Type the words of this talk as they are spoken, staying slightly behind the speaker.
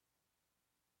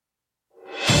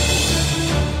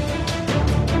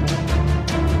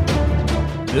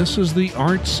This is the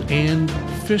Arts and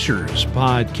Fishers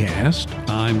podcast.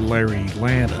 I'm Larry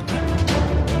Lannon.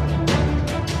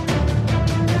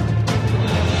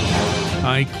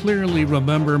 I clearly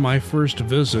remember my first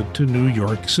visit to New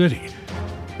York City.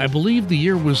 I believe the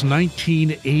year was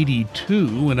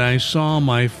 1982 when I saw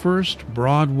my first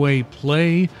Broadway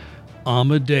play,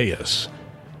 Amadeus.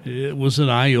 It was an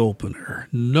eye-opener.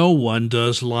 No one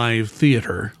does live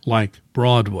theater like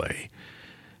Broadway.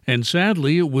 And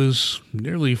sadly, it was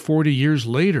nearly 40 years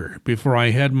later before I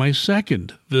had my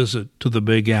second visit to the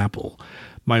Big Apple.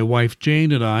 My wife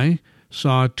Jane and I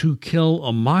saw To Kill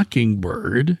a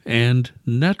Mockingbird and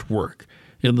Network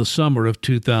in the summer of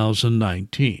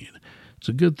 2019. It's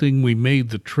a good thing we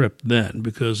made the trip then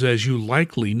because, as you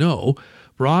likely know,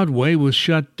 Broadway was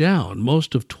shut down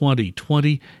most of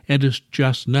 2020 and is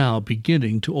just now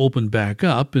beginning to open back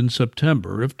up in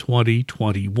September of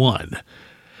 2021.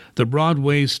 The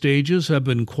Broadway stages have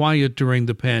been quiet during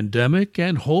the pandemic,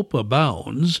 and hope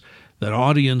abounds that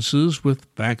audiences with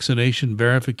vaccination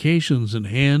verifications in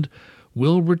hand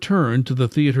will return to the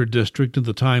theater district in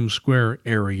the Times Square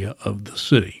area of the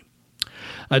city.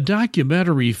 A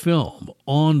documentary film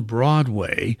on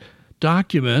Broadway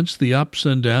documents the ups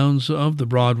and downs of the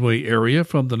Broadway area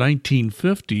from the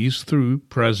 1950s through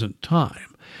present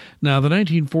time. Now, the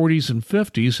 1940s and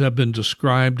 50s have been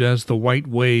described as the White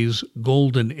Way's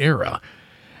golden era.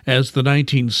 As the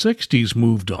 1960s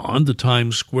moved on, the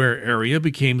Times Square area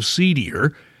became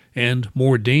seedier and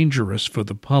more dangerous for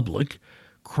the public.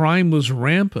 Crime was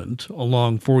rampant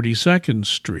along 42nd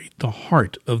Street, the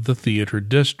heart of the theater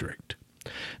district.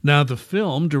 Now, the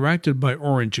film, directed by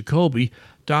Orrin Jacoby,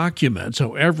 documents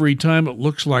how every time it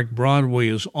looks like Broadway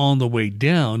is on the way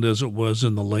down, as it was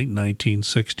in the late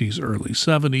 1960s, early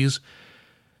 70s,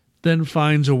 then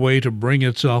finds a way to bring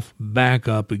itself back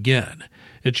up again.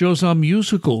 It shows how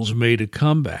musicals made a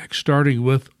comeback, starting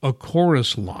with A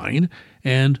Chorus Line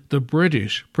and the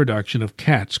British production of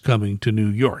Cats coming to New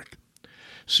York.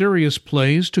 Serious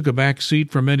plays took a back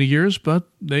seat for many years, but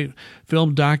the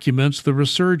film documents the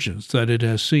resurgence that it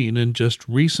has seen in just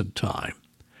recent time.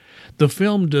 The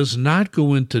film does not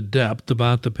go into depth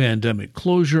about the pandemic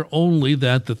closure, only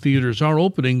that the theaters are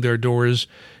opening their doors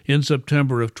in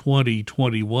September of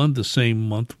 2021, the same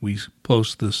month we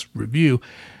post this review,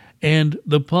 and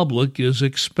the public is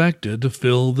expected to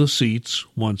fill the seats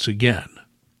once again.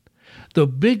 The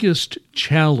biggest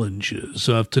challenges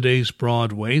of today's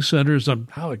Broadway centers on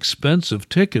how expensive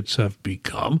tickets have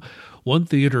become. One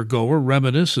theater goer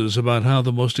reminisces about how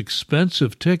the most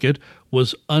expensive ticket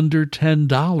was under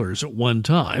 $10 at one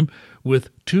time, with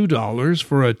 $2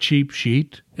 for a cheap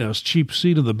seat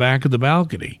in the back of the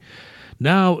balcony.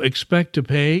 Now expect to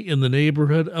pay in the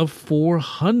neighborhood of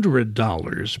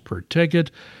 $400 per ticket,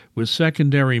 with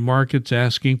secondary markets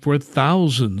asking for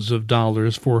thousands of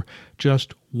dollars for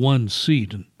just one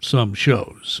seat in some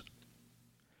shows.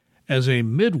 As a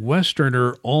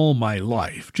Midwesterner all my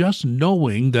life, just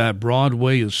knowing that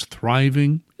Broadway is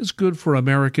thriving is good for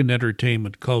American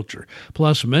entertainment culture.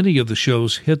 Plus, many of the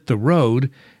shows hit the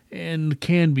road and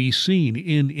can be seen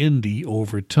in Indy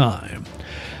over time.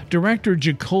 Director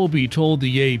Jacoby told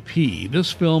the AP,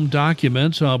 this film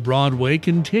documents how Broadway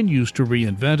continues to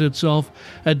reinvent itself,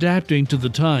 adapting to the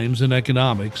times and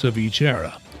economics of each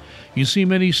era. You see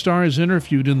many stars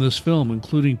interviewed in this film,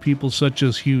 including people such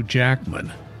as Hugh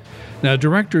Jackman. Now,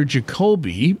 director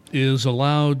Jacoby is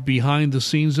allowed behind the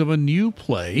scenes of a new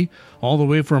play, all the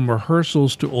way from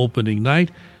rehearsals to opening night,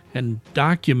 and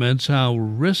documents how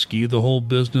risky the whole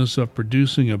business of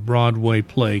producing a Broadway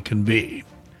play can be.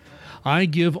 I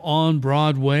give On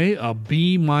Broadway a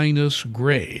B-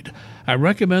 grade. I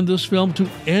recommend this film to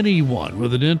anyone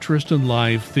with an interest in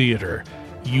live theater.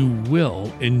 You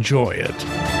will enjoy it.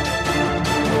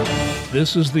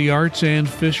 This is the Arts and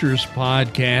Fishers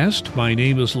podcast. My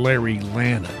name is Larry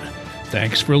Lannon.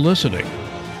 Thanks for listening.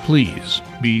 Please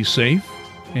be safe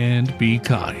and be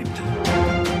kind.